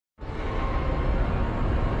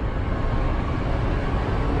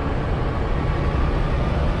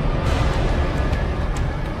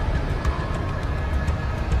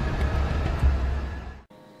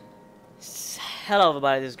Hello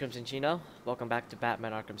everybody, this is Crimson Chino. Welcome back to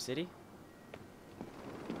Batman Arkham City.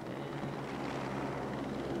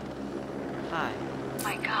 Hi.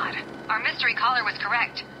 My God, our mystery caller was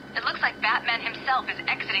correct. It looks like Batman himself is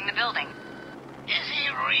exiting the building. Is he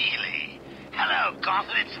really? Hello,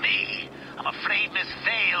 Gotham, it's me. I'm afraid Miss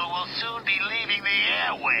Vale will soon be leaving the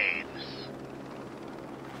airwaves.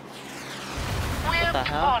 We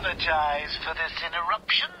apologize for this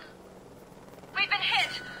interruption. We've been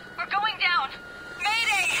hit. We're going down.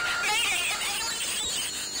 Mayday! Mayday!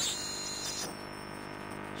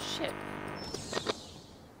 Shit.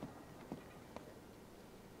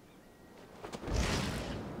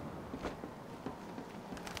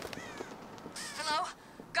 Hello?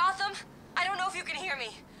 Gotham? I don't know if you can hear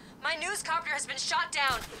me. My news copter has been shot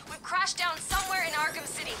down. We've crashed down somewhere in Arkham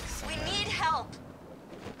City. We need help.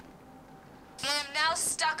 I am now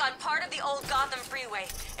stuck on part of the old Gotham freeway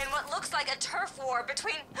in what looks like a turf war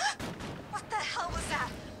between... What the hell was that?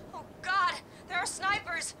 Oh God, there are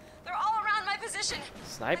snipers. They're all around my position.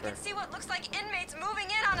 Sniper? I can see what looks like inmates moving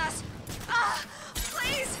in on us.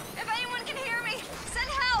 Please, if anyone can hear me, send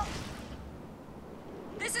help.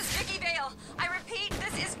 This is Vicky Vale. I repeat,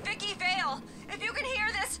 this is Vicky Vale. If you can hear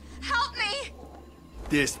this, help me.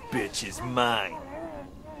 This bitch is mine.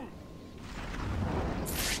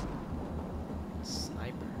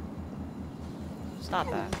 Sniper. Stop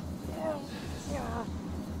that.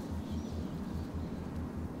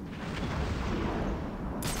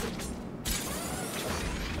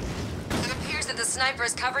 It appears that the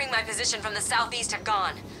snipers covering my position from the southeast have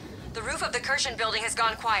gone. The roof of the Kirshen building has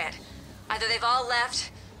gone quiet. Either they've all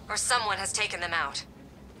left, or someone has taken them out.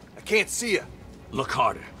 I can't see her. Look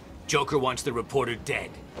harder. Joker wants the reporter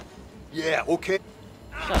dead. Yeah, okay.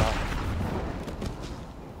 Shut up.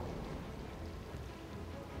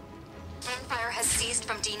 Fire has ceased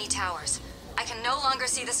from Dini Towers. I can no longer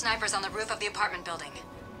see the snipers on the roof of the apartment building.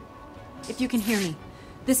 If you can hear me,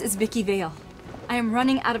 this is Vicky Vale. I am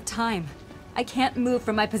running out of time. I can't move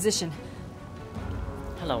from my position.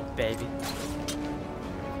 Hello, baby.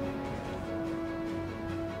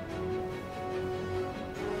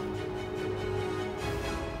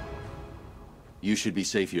 You should be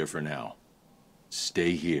safe here for now.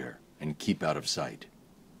 Stay here and keep out of sight.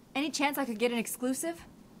 Any chance I could get an exclusive?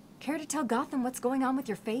 Care to tell Gotham what's going on with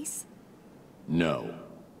your face? No.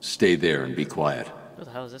 Stay there and be quiet. Who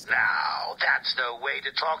the hell is this guy? Now, that's no way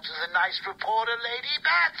to talk to the nice reporter, Lady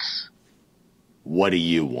Bats. What do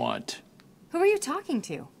you want? Who are you talking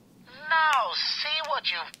to? Now, see what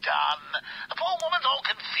you've done. The poor woman's all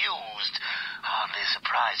confused. Hardly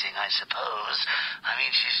surprising, I suppose. I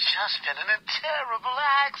mean, she's just been in a terrible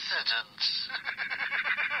accident.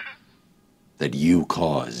 That you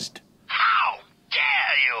caused. How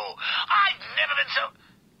dare you? I've never been so...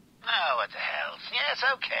 Oh, what the hell? Yes,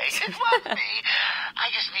 okay. It was me.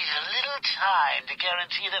 I just needed a little time to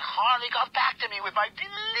guarantee that Harley got back to me with my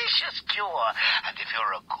delicious cure. And if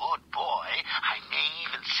you're a good boy, I may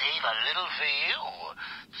even save a little for you.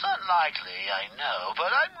 It's unlikely, I know,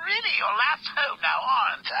 but I'm really your last hope now,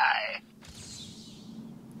 aren't I?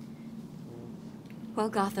 Well,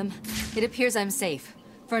 Gotham, it appears I'm safe.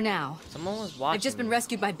 For now. Someone was watching. I've just been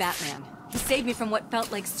rescued by Batman. He saved me from what felt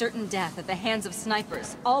like certain death at the hands of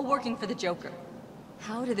snipers, all working for the Joker.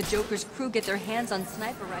 How did the Joker's crew get their hands on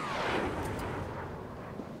sniper rifles?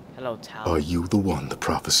 Hello, Tal. Are you the one the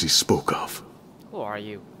prophecy spoke of? Who are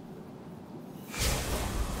you?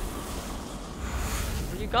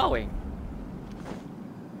 Where are you going?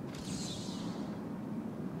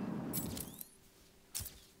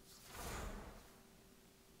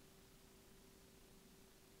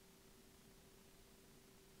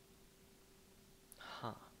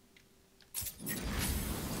 Huh.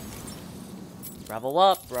 Revel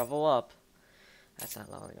up, revel up. That's not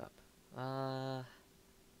leveling up.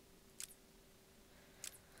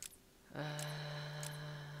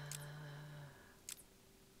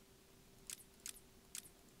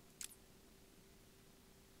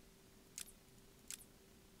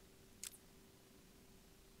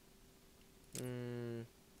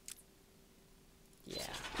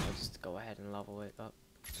 Yeah, I'll just go ahead and level it up.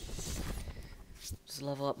 Just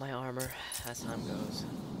level up my armor as time goes.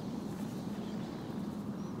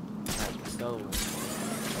 Let's go.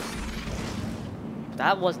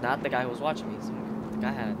 That was not the guy who was watching me. The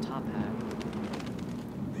guy had a top hat.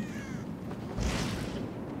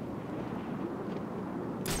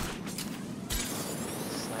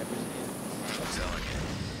 Snipers again. I'm telling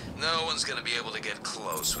you, no one's gonna be able to get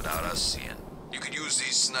close without us seeing. You could use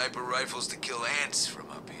these sniper rifles to kill ants from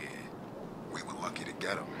up here. We were lucky to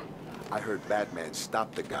get him. I heard Batman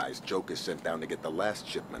stopped the guys Joker sent down to get the last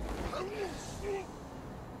shipment.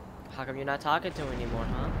 How come you're not talking to him anymore,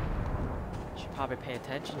 huh? You should probably pay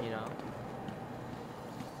attention, you know.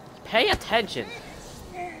 Pay attention!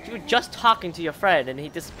 You were just talking to your friend and he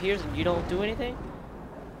disappears and you don't do anything?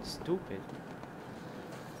 Stupid.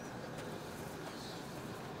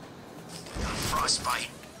 Frostbite.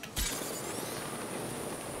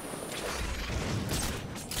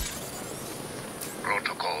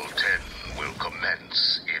 Protocol 10 will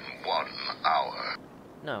commence in 1 hour.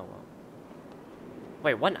 No.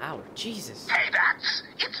 Wait, 1 hour? Jesus. Hey, Bats,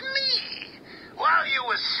 it's me! While you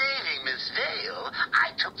were saving Miss Vale, I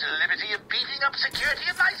took the liberty of beefing up security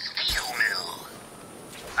at my steel mill.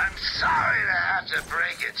 I'm sorry to have to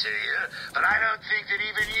break it to you, but I don't think that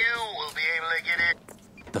even you will be able to get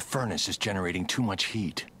in. The furnace is generating too much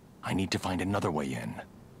heat. I need to find another way in.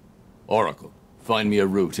 Oracle, find me a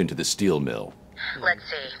route into the steel mill. Let's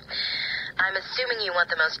see. I'm assuming you want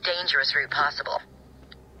the most dangerous route possible.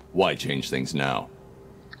 Why change things now?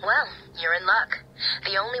 Well, you're in luck.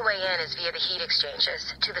 The only way in is via the heat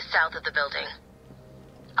exchanges, to the south of the building.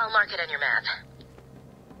 I'll mark it on your map.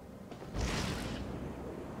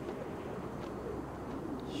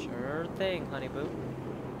 Sure thing, honey boo.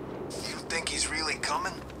 You think he's really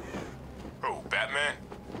coming? Oh, Batman?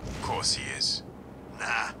 Of course he is.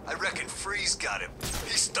 Nah, I reckon Freeze got him.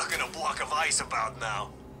 He's stuck in a block of ice about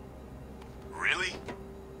now. Really?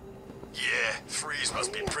 Yeah, Freeze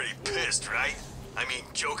must be pretty pissed, right? I mean,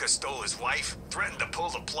 Joker stole his wife, threatened to pull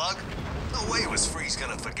the plug. No way was Freeze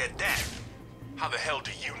gonna forget that. How the hell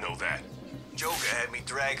do you know that? Joker had me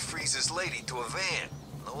drag Freeze's lady to a van.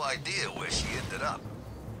 No idea where she ended up.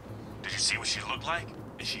 Did you see what she looked like?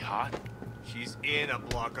 Is she hot? She's in a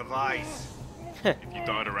block of ice. If you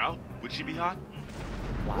thawed her out, would she be hot?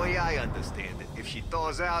 The way I understand it, if she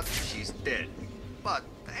thaws out, she's dead. But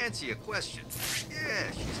to answer your question,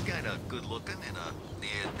 yeah, she's kind of good looking in a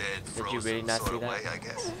near-dead, Did you really frozen not sort see of that? way, I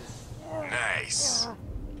guess. Nice.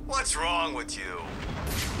 What's wrong with you?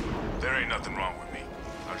 There ain't nothing wrong with me.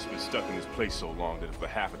 I've just been stuck in this place so long that if a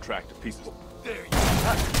half attractive piece of... There you go.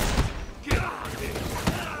 Get out of there.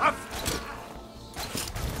 Up.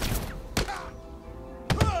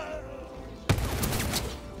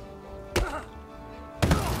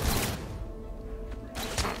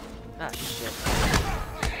 Ah, shit.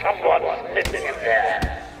 Someone's missing in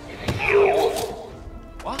there. It's you.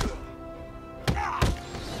 What?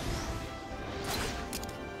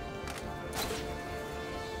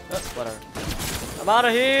 Whatever. I'm out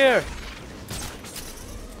of here!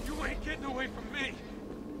 You ain't getting away from me.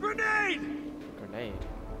 Grenade! Grenade.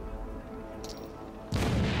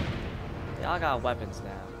 They all got weapons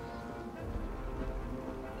now.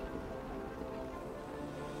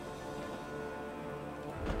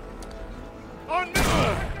 Oh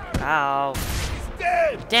no! Ow. He's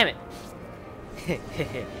dead! Damn it!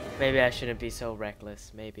 Maybe I shouldn't be so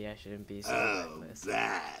reckless. Maybe I shouldn't be so reckless.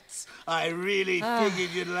 Bats. I really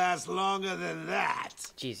figured you'd last longer than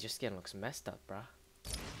that. Jeez, your skin looks messed up, bruh.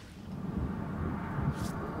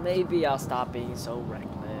 Maybe I'll stop being so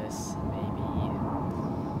reckless. Maybe.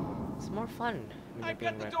 It's more fun when you're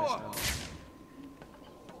being reckless, though.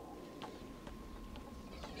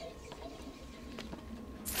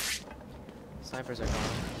 Snipers are gone,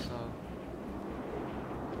 so...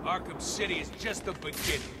 Arkham City is just the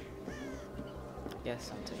beginning.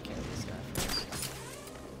 Guess I'll take care of this guy first.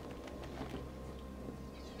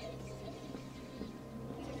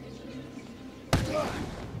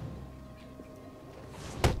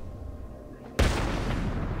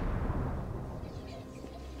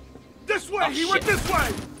 This way! Oh, He went this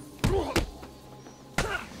way!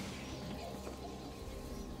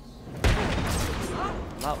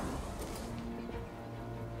 Wow.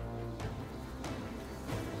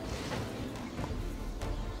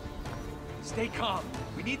 Stay calm.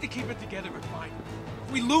 We need to keep it together and find him.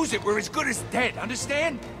 If we lose it, we're as good as dead,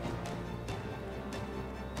 understand?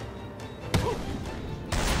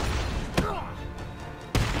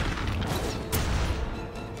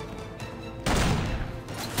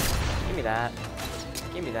 Give me that.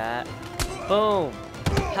 Give me that. Boom.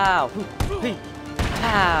 Pow. Hey.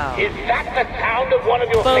 Pow. Is that the sound of one of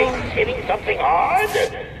your Boom. faces hitting something hard?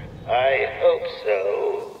 I hope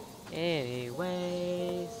so.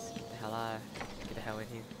 Anyways. Get the hell in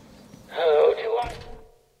here. Oh, do I?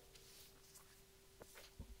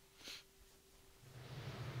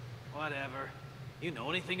 Whatever. You know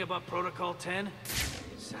anything about Protocol 10?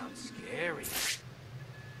 Sounds scary.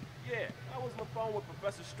 Yeah, I was on the phone with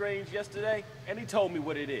Professor Strange yesterday, and he told me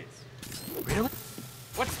what it is. Really?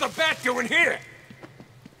 What's the bat doing here?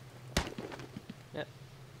 Yep.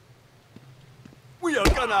 We are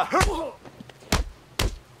gonna hurt.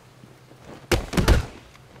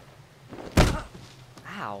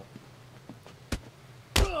 Ow.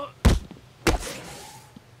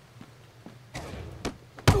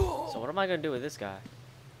 what am I gonna do with this guy?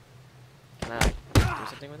 Can I like, do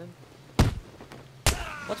something with him?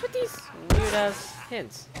 What's with these weird ass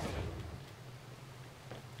hints?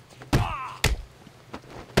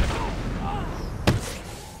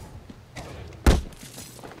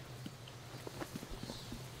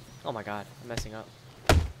 Oh my god, I'm messing up.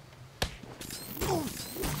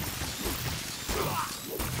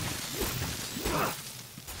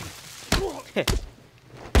 That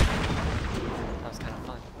was kind of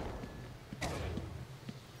fun.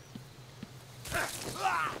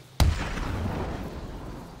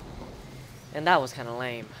 And that was kind of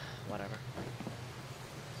lame. Whatever.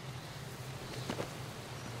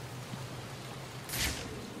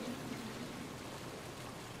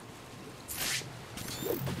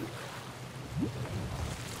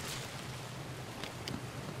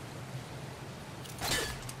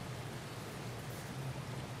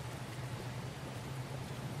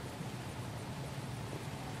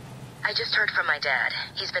 I just heard from my dad.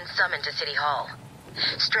 He's been summoned to City Hall.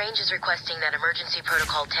 Strange is requesting that Emergency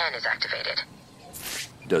Protocol 10 is activated.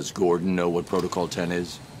 Does Gordon know what Protocol 10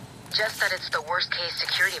 is? Just that it's the worst-case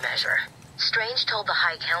security measure. Strange told the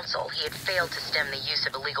High Council he had failed to stem the use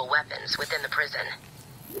of illegal weapons within the prison.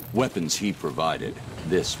 Weapons he provided.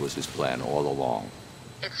 This was his plan all along.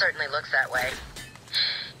 It certainly looks that way.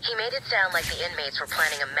 He made it sound like the inmates were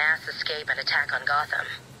planning a mass escape and attack on Gotham.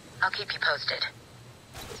 I'll keep you posted.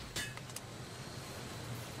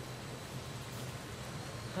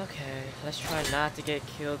 Okay, let's try not to get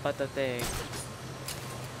killed by the thing.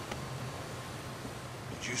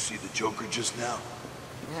 Did you see the Joker just now?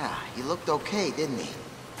 Yeah, he looked okay, didn't he?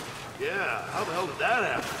 Yeah, how the hell did that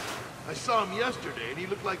happen? I saw him yesterday and he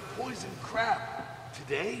looked like poison crap.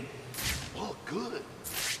 Today? Oh, good.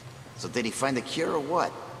 So did he find a cure or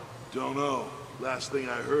what? Don't know. Last thing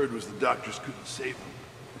I heard was the doctors couldn't save him.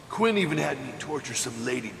 Quinn even had me torture some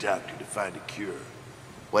lady doctor to find a cure.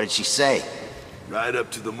 What did she say? Right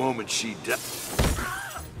up to the moment she died.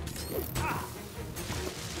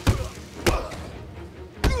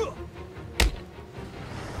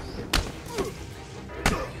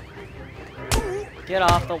 Get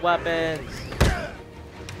off the weapons!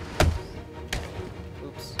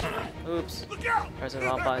 Oops. Oops. Pressing the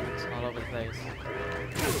wrong buttons all over the place.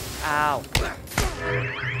 Ow.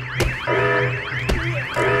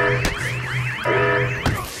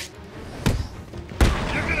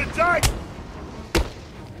 You're gonna die!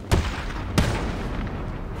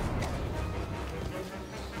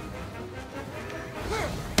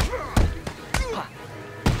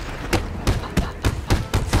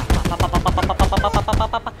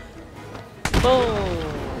 Boom!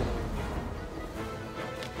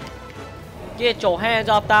 Get your hands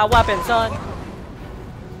off that weapon, son!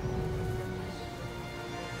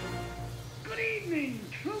 Good evening,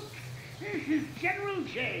 troops. This is General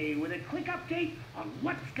J with a quick update on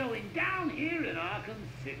what's going down here in Arkham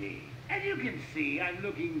City. As you can see, I'm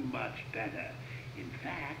looking much better. In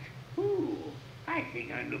fact, I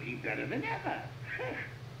think I'm looking better than ever.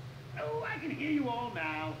 Oh, I can hear you all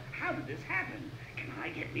now. How did this happen? Can I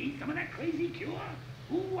get me some of that crazy cure?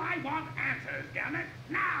 I want answers, damn it,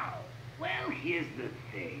 now! Well, here's the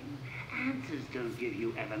thing. Answers don't give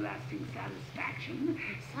you everlasting satisfaction.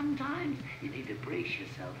 Sometimes you need to brace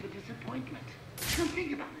yourself for disappointment. So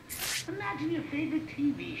think about it. Imagine your favorite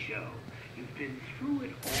TV show. You've been through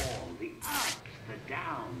it all. The ups, the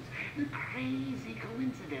downs, the crazy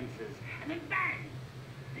coincidences, and then bang!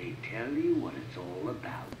 They tell you what it's all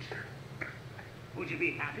about. Would you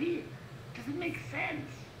be happy? Does it make sense?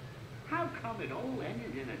 How come it all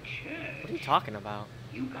ended in a church? What are you talking about?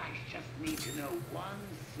 You guys just need to know one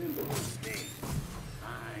simple thing.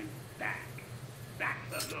 I'm back. Back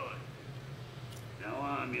for good. Now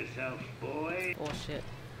arm yourself, boy. Oh shit.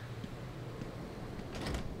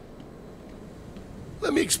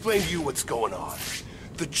 Let me explain to you what's going on.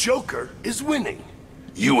 The Joker is winning.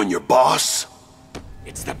 You and your boss?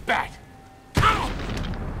 It's the Bat.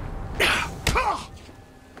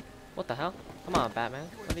 What the hell? Come on, Batman.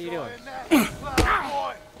 What are you doing?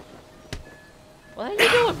 What are you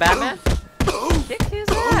doing, Batman? Kick his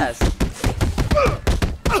ass.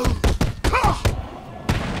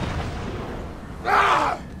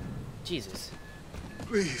 Jesus.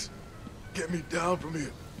 Please, get me down from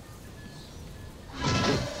here.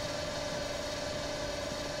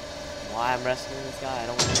 Why I'm rescuing this guy, I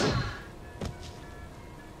don't know.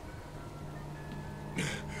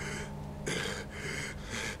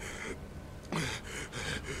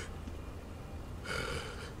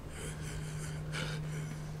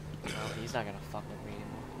 He's not gonna fuck with me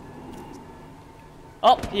anymore.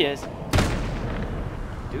 Oh, he is.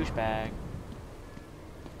 Douchebag.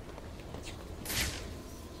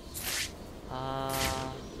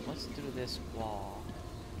 What's through this wall?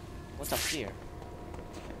 What's up here?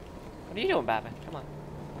 What are you doing, Batman? Come on.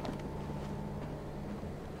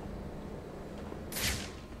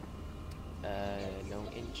 No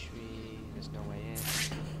entry. There's no way in.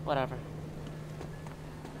 Whatever.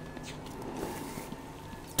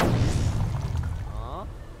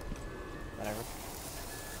 Whatever.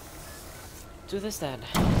 Do this then.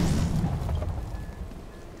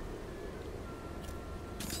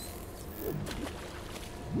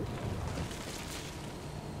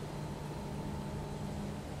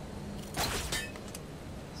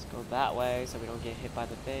 Let's go that way so we don't get hit by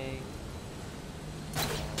the thing.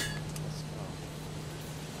 Let's go.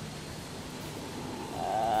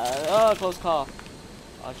 Oh, close call.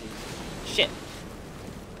 Oh, jeez. Shit.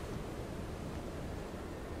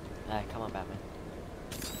 Alright, come on, Batman.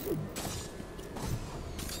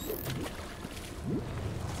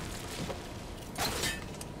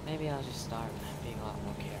 Maybe I'll just start being a lot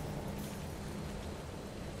more careful.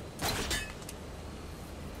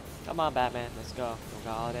 Come on, Batman, let's go. We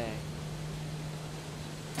got all day.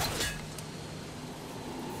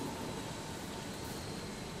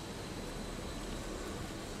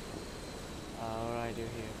 What do I do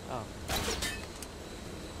here? Oh.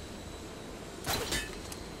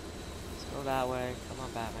 Go that way. Come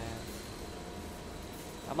on, Batman.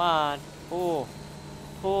 Come on. Pull.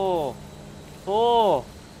 Pull. Pull.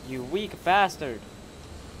 You weak bastard.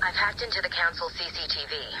 I've hacked into the council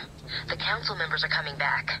CCTV. The council members are coming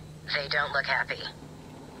back. They don't look happy.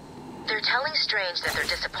 They're telling Strange that they're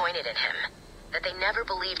disappointed in him. That they never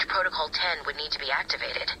believed Protocol 10 would need to be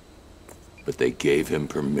activated. But they gave him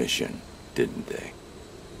permission, didn't they?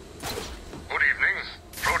 Good evening.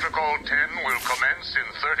 Protocol 10 will commence in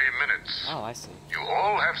 30 minutes. Oh, I see. You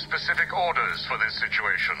all have specific orders for this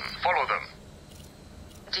situation. Follow them.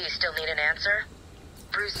 Do you still need an answer?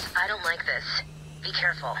 Bruce, I don't like this. Be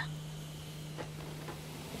careful.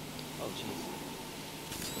 Oh, jeez.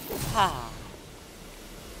 Ha!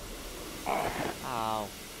 Ow.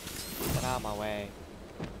 Get out of my way.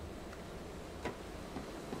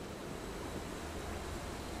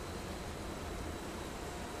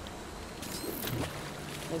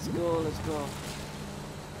 Let's go, let's go.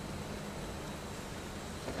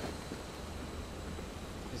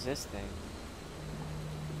 What is this thing?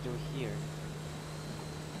 What do here?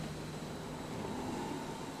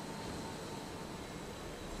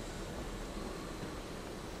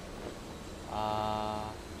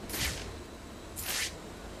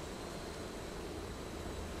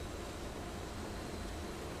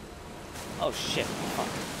 Oh shit, fuck.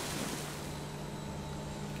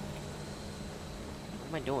 What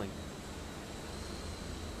am I doing?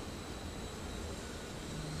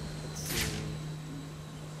 Let's see.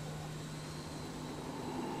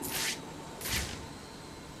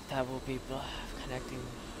 That will be connecting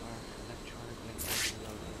our electronic link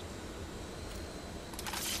overloaded.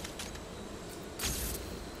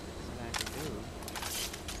 That's what I can do.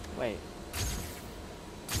 Wait.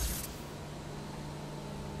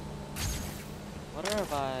 What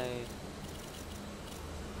if I...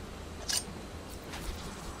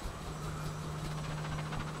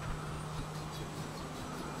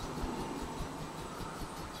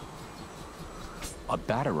 A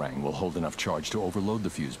batarang will hold enough charge to overload the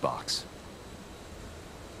fuse box.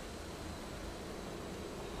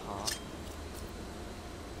 Huh?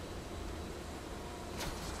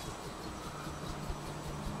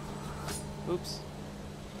 Oops.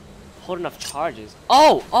 Hold enough charges.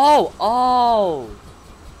 Oh! Oh! Oh!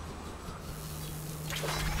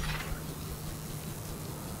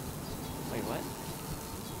 Wait, what?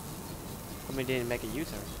 How come didn't make a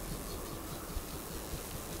U-turn?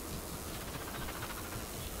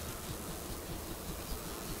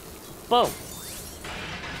 Boom!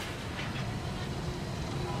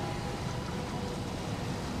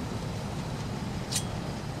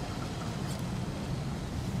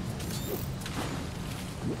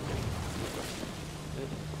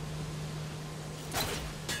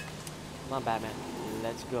 Come on, Batman.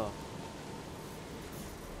 Let's go.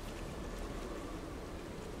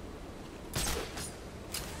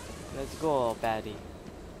 Let's go, baddie.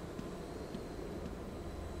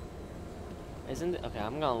 Isn't it? Okay,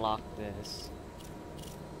 I'm gonna lock this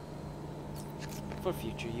for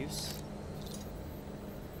future use.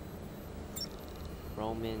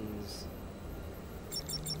 Romans.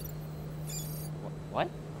 What?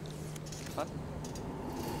 Fuck.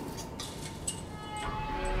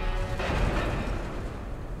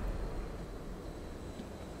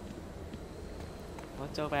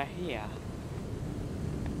 What's over here?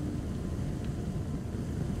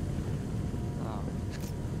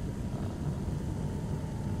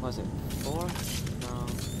 Was it 4? No,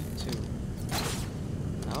 2.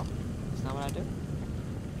 No? That's not what I do?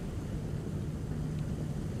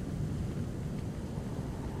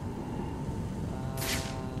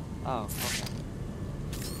 Oh, okay.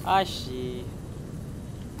 I see.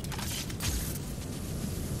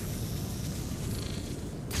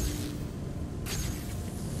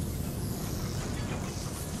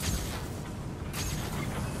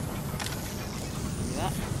 Do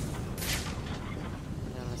that.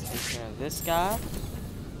 And then let's take care of this guy.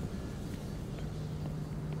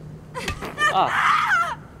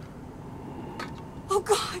 Ah. Oh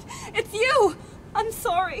God, it's you! I'm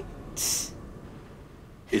sorry.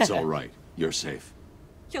 It's all right. You're safe.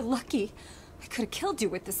 You're lucky. I could have killed you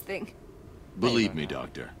with this thing. Believe me,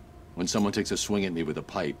 Doctor. When someone takes a swing at me with a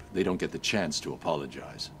pipe, they don't get the chance to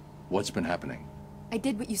apologize. What's been happening? I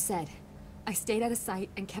did what you said. I stayed out of sight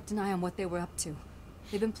and kept an eye on what they were up to.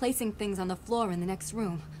 They've been placing things on the floor in the next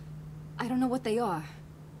room. I don't know what they are.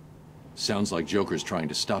 Sounds like Joker's trying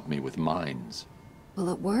to stop me with mines. Will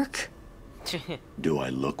it work? Do I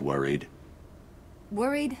look worried?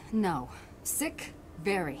 Worried? No. Sick?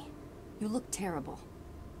 Very. You look terrible.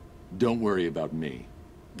 Don't worry about me.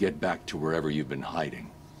 Get back to wherever you've been hiding.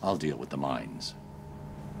 I'll deal with the mines.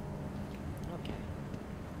 Okay.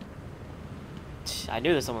 I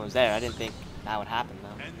knew that someone was there. I didn't think that would happen,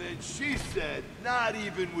 though. And then she said, not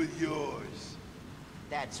even with yours.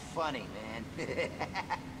 That's funny, man.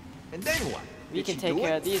 And then what? We can take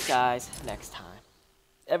care of these guys next time.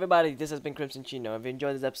 Everybody, this has been Crimson Chino. If you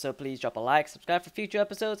enjoyed this episode, please drop a like, subscribe for future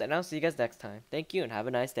episodes, and I'll see you guys next time. Thank you, and have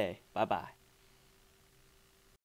a nice day. Bye-bye.